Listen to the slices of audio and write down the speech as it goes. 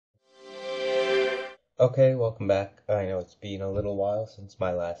Okay, welcome back. I know it's been a little while since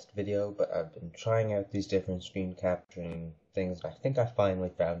my last video, but I've been trying out these different screen capturing things, and I think I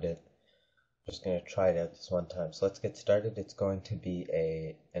finally found it. I'm just going to try it out this one time. So let's get started. It's going to be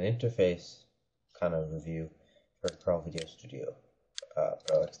an interface kind of review for Pro VideoStudio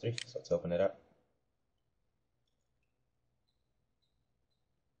Pro X3. So let's open it up.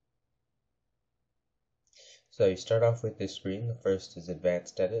 So you start off with this screen. The first is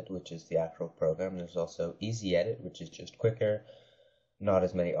Advanced Edit, which is the actual program. There's also Easy Edit, which is just quicker, not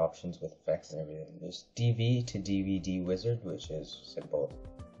as many options with effects and everything. There's DV to DVD Wizard, which is simple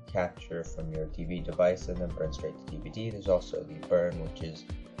capture from your DV device and then burn straight to DVD. There's also the Burn, which is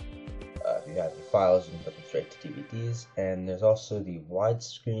if you have your files, you can put them straight to DVDs. And there's also the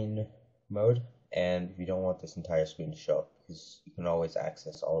widescreen mode, and if you don't want this entire screen to show up, because you can always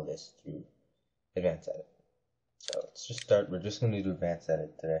access all of this through Advanced Edit. So let's just start. We're just going to do Advanced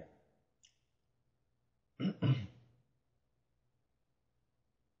Edit today.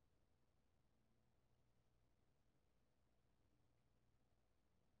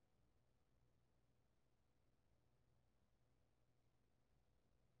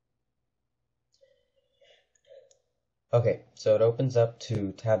 Okay, so it opens up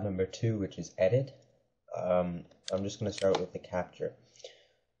to tab number 2, which is Edit. I'm just going to start with the capture.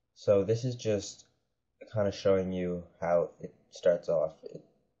 So this is just kind of showing you how it starts off. It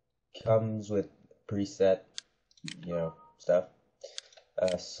comes with preset, stuff.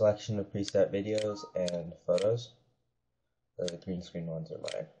 A selection of preset videos and photos. The green screen ones are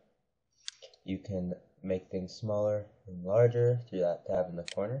mine. You can make things smaller and larger through that tab in the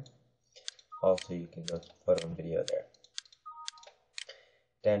corner. Also, you can go to photo and video there.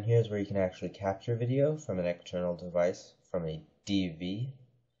 Down here is where you can actually capture video from an external device, from a DV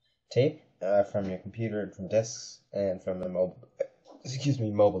tape, from your computer and from disks, and from a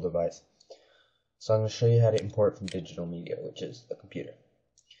mobile device. So I'm going to show you how to import from digital media, which is the computer.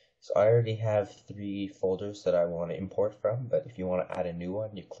 So I already have 3 folders that I want to import from, but if you want to add a new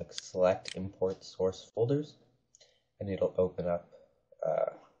one, you click Select Import Source Folders, and it'll open up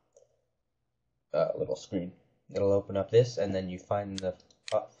a little screen. It'll open up this, and then you find the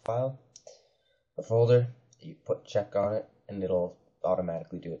file, the folder, you put check on it, and it'll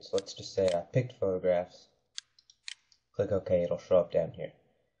automatically do it. So let's just say I picked photographs, click OK, it'll show up down here.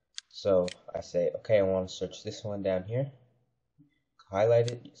 So I say, okay, I want to search this one down here, highlight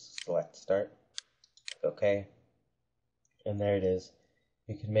it, you select start, click OK, and there it is.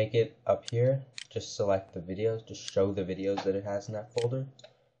 You can make it up here, just select the videos, just show the videos that it has in that folder,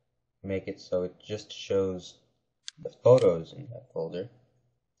 make it so it just shows the photos in that folder.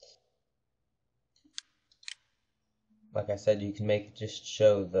 Like I said, you can make it just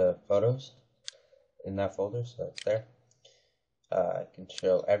show the photos in that folder, so it's there. I can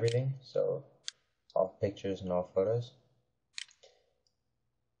show everything, so all pictures and all photos.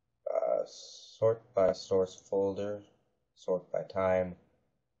 Sort by source folder, sort by time.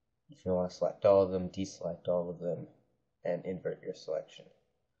 If you want to select all of them, deselect all of them, and invert your selection.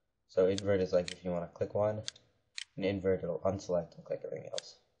 So invert is like if you want to click one, and invert it'll unselect and click everything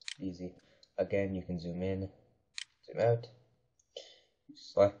else. Easy. Again, you can zoom in, zoom out, you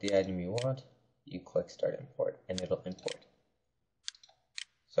select the item you want, you click start import, and it'll import.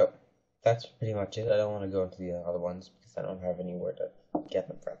 So that's pretty much it. I don't want to go into the other ones because I don't have anywhere to get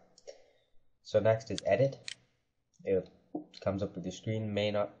them from. So next is edit. It comes up with the screen.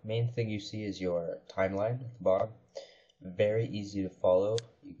 Main thing you see is your timeline at the bottom. Very easy to follow.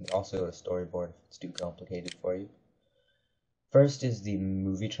 You can also go to storyboard if it's too complicated for you. First is the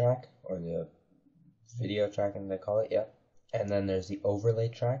movie track, or the video tracking they call it, yeah. And then there's the overlay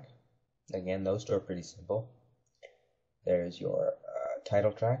track. Again, those two are pretty simple. There's your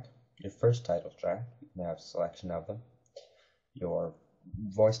title track, your first title track. You can have a selection of them. Your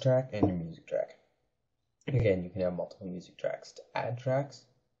voice track and your music track. Again, you can have multiple music tracks. To add tracks,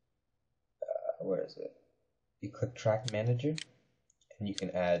 where is it? You click Track Manager, and you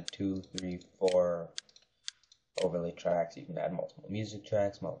can add 2, 3, 4 overlay tracks. You can add multiple music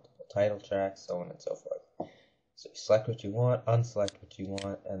tracks, multiple title tracks, so on and so forth. So you select what you want, unselect what you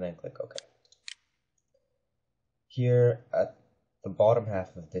want, and then click OK. Here at the bottom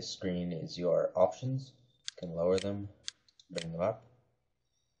half of this screen is your options. You can lower them, bring them up.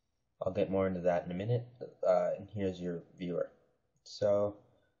 I'll get more into that in a minute. And here's your viewer. So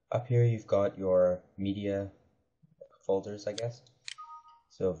up here you've got your media folders, I guess.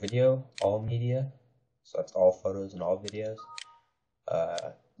 So video, all media, so that's all photos and all videos.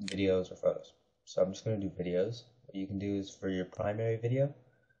 Videos or photos. So I'm just going to do videos. What you can do is for your primary video,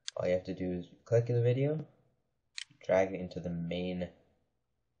 all you have to do is click the video, drag it into the main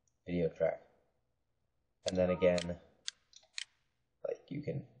video track. And then again, like you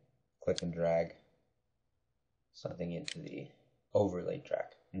can click and drag something into the overlay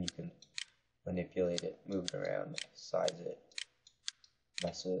track, and you can manipulate it, move it around, size it,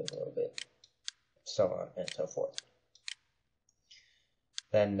 mess with it a little bit, so on and so forth.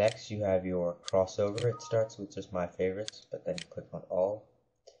 Then next you have your crossover. It starts with just my favorites, but then you click on all.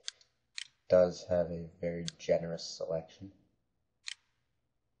 It does have a very generous selection.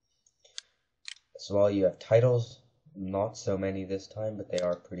 As well, you have titles, not so many this time, but they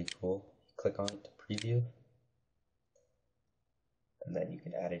are pretty cool. Click on it to preview, and then you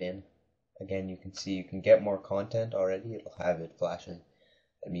can add it in. Again, you can see you can get more content already. It'll have it flashing.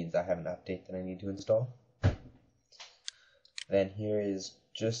 That means I have an update that I need to install. Then here is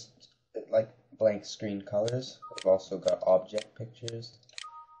just like blank screen colors. We've also got object pictures,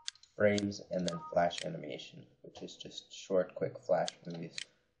 frames, and then flash animation, which is just short, quick flash movies.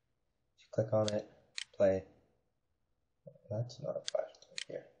 If you click on it, play. That's not a flash movie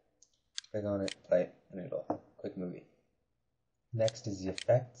here. Click on it, play, and it'll have a quick movie. Next is the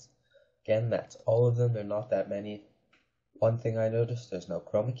effects. Again, that's all of them. They're not that many. One thing I noticed, there's no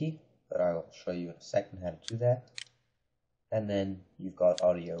chroma key, but I will show you in a second how to do that. And then you've got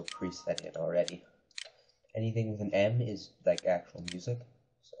audio preset in already. Anything with an M is like actual music,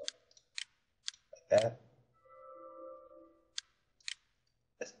 so like that.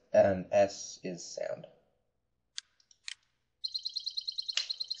 And S is sound.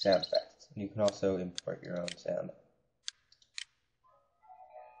 Sound effects. And you can also import your own sound.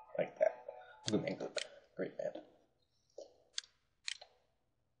 Like that. Great band.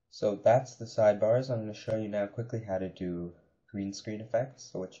 So that's the sidebars. I'm going to show you now quickly how to do green screen effects.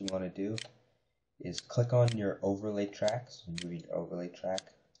 So what you want to do is click on your overlay track. So move your overlay track.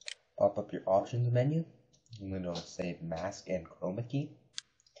 Pop up your options menu. I'm going to say mask and chroma key.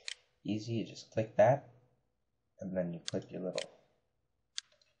 Easy, you just click that. And then you click your little,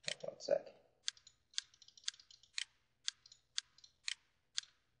 one sec.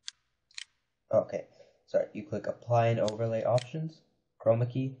 Okay, sorry, you click apply and overlay options,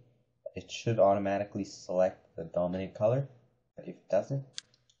 chroma key. It should automatically select the dominant color, but if it doesn't,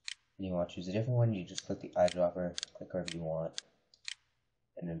 and you want to choose a different one, you just click the eyedropper, click wherever you want,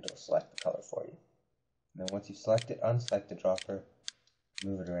 and then it'll select the color for you. And then once you select it, unselect the dropper,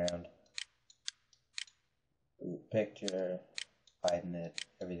 move it around, move the picture, hiding it,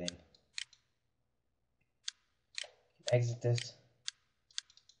 everything. Exit this,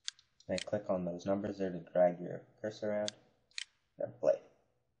 then click on those numbers there to drag your cursor around, then play.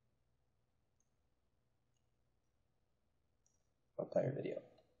 I'll play your video.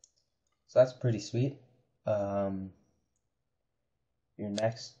 So that's pretty sweet. Your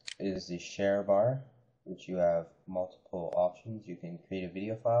next is the share bar, which you have multiple options. You can create a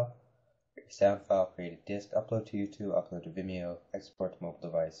video file, create a sound file, create a disk, upload to YouTube, upload to Vimeo, export to mobile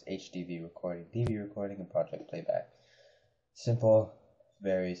device, HDV recording, DV recording, and project playback. Simple,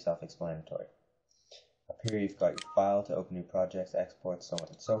 very self-explanatory. Up here you've got your file to open new projects, export, so on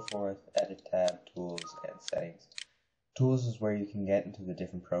and so forth, edit tab, tools, and settings. Tools is where you can get into the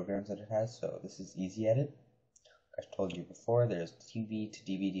different programs that it has, so this is Easy Edit. Like I told you before, there's TV to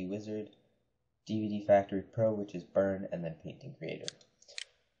DVD Wizard, DVD Factory Pro, which is Burn, and then Painting Creator.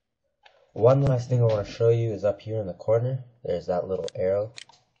 One last thing I want to show you is up here in the corner. There's that little arrow.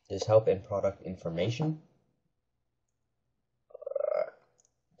 There's help and product information.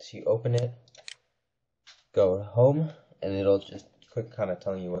 So you open it, go home, and it'll just quick kind of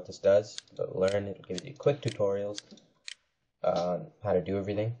telling you what this does. But learn, it'll give you quick tutorials on how to do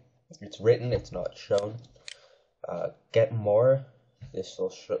everything. It's written, it's not shown. Get more. This will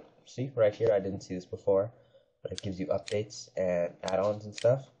show. See right here, I didn't see this before, but it gives you updates and add-ons and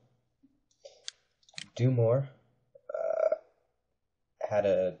stuff. Do more. How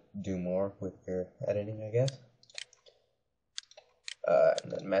to do more with your editing, I guess.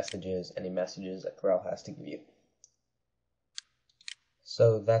 And then messages, any messages that Corel has to give you.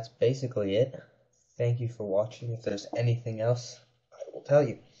 So that's basically it. Thank you for watching. If there's anything else, I will tell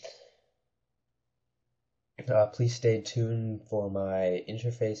you. Please stay tuned for my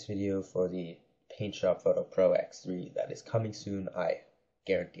interface video for the PaintShop Photo Pro X3 that is coming soon, I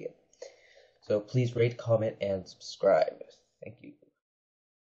guarantee it. So please rate, comment, and subscribe. Thank you.